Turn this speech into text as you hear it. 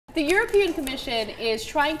The European Commission is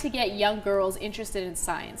trying to get young girls interested in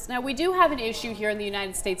science. Now, we do have an issue here in the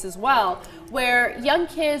United States as well, where young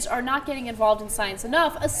kids are not getting involved in science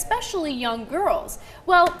enough, especially young girls.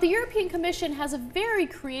 Well, the European Commission has a very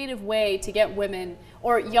creative way to get women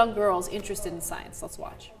or young girls interested in science. Let's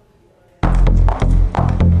watch.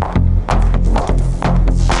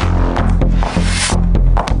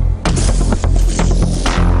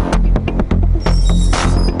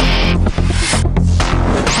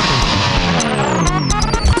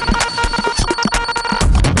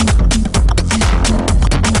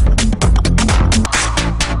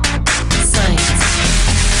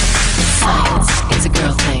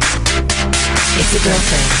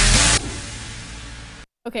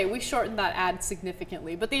 Okay, we shortened that ad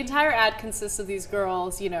significantly, but the entire ad consists of these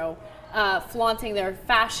girls, flaunting their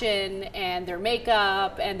fashion and their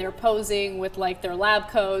makeup, and they're posing with like their lab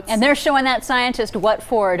coats. And they're showing that scientist what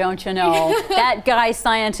for, don't you know? That guy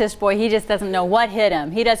scientist, boy, he just doesn't know what hit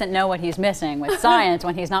him. He doesn't know what he's missing with science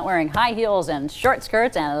when he's not wearing high heels and short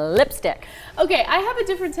skirts and lipstick. Okay, I have a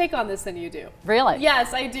different take on this than you do. Really?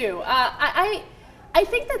 Yes, I do. I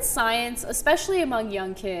think that science, especially among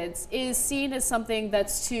young kids, is seen as something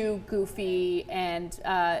that's too goofy, and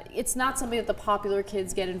it's not something that the popular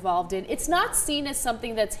kids get involved in. It's not seen as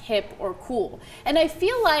something that's hip or cool. And I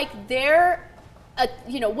feel like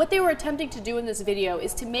what they were attempting to do in this video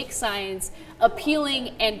is to make science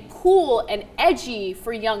appealing and cool and edgy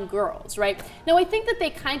for young girls, right? Now, I think that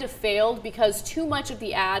they kind of failed because too much of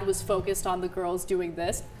the ad was focused on the girls doing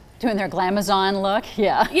this. Doing their glamazon look,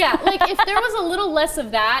 yeah. Yeah, like if there was a little less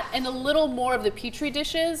of that and a little more of the Petri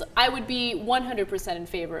dishes, I would be 100% in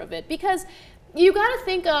favor of it. Because you got to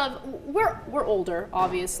think of, we're older,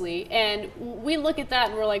 obviously, and we look at that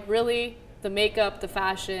and we're like, really? The makeup, the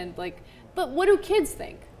fashion, like, but what do kids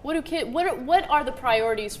think? What are the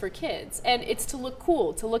priorities for kids? And it's to look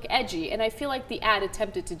cool, to look edgy, and I feel like the ad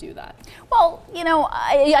attempted to do that. Well,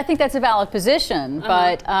 I think that's a valid position,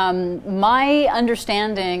 but my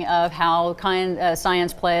understanding of how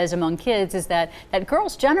science plays among kids is that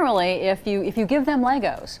girls generally, if you give them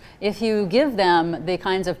Legos, if you give them the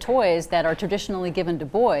kinds of toys that are traditionally given to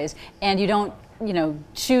boys, and you don't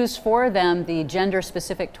choose for them the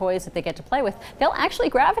gender-specific toys that they get to play with, they'll actually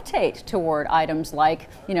gravitate toward items like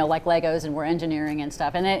Legos and more engineering and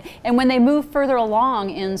stuff. And when they move further along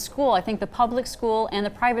in school, I think the public school and the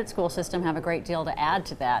private school system have a great deal to add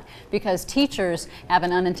to that, because teachers have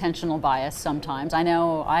an unintentional bias sometimes. I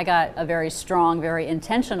know I got a very strong, very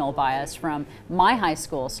intentional bias from my high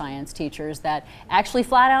school science teachers that actually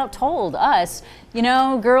flat out told us,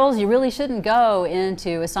 girls, you really shouldn't go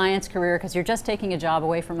into a science career because you're just taking a job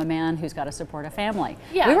away from a man who's got to support a family.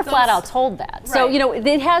 Yeah, we were flat out told that. Right. So,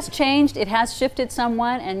 it has changed, it has shifted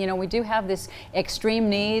somewhat, and, we do have this extreme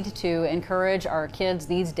need to encourage our kids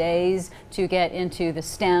these days to get into the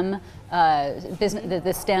STEM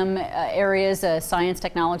the STEM areas, science,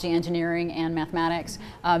 technology, engineering, and mathematics,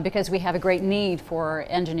 because we have a great need for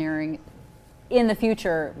engineering in the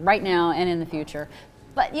future, right now and in the future.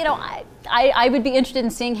 But, I would be interested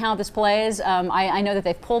in seeing how this plays. I know that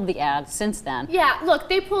they've pulled the ad since then. Yeah, look,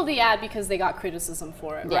 they pulled the ad because they got criticism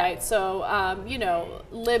for it, right? So,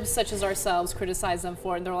 libs such as ourselves criticize them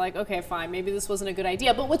for it, and they're like, okay, fine, maybe this wasn't a good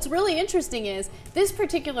idea. But what's really interesting is this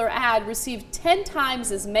particular ad received 10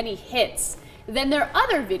 times as many hits than their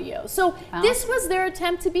other videos. So this was their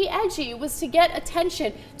attempt to be edgy, was to get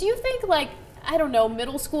attention. Do you think, I don't know,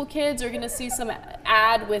 middle school kids are going to see some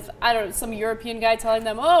ad with, some European guy telling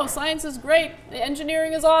them, oh, science is great,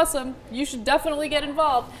 engineering is awesome, you should definitely get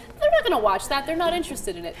involved? They're not going to watch that. They're not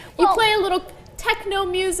interested in it. You play a little techno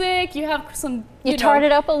music, you have some, you tart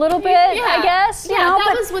it up a little bit, I guess. Yeah,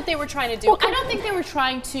 that was what they were trying to do. I don't think they were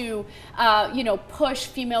trying to, push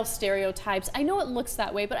female stereotypes. I know it looks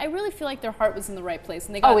that way, but I really feel like their heart was in the right place.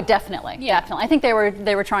 And they got, definitely, definitely. I think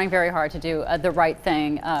they were trying very hard to do the right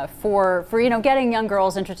thing for getting young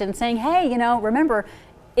girls interested in saying, hey, remember,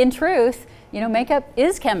 in truth, makeup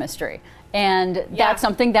is chemistry. And that's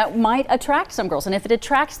something that might attract some girls. And if it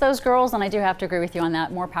attracts those girls, then I do have to agree with you on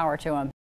that. More power to them.